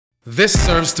This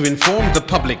serves to inform the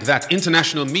public that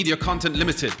International Media Content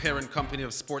Limited, parent company of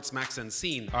Sportsmax and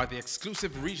Scene, are the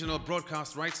exclusive regional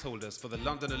broadcast rights holders for the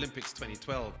London Olympics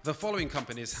 2012. The following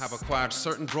companies have acquired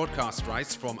certain broadcast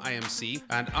rights from IMC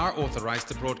and are authorized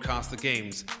to broadcast the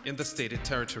games in the stated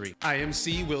territory.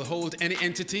 IMC will hold any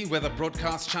entity, whether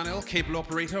broadcast channel, cable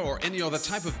operator, or any other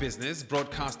type of business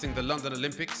broadcasting the London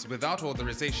Olympics without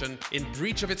authorization in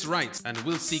breach of its rights, and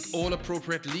will seek all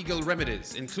appropriate legal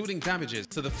remedies, including damages,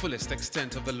 to the fullest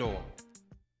extent of the law.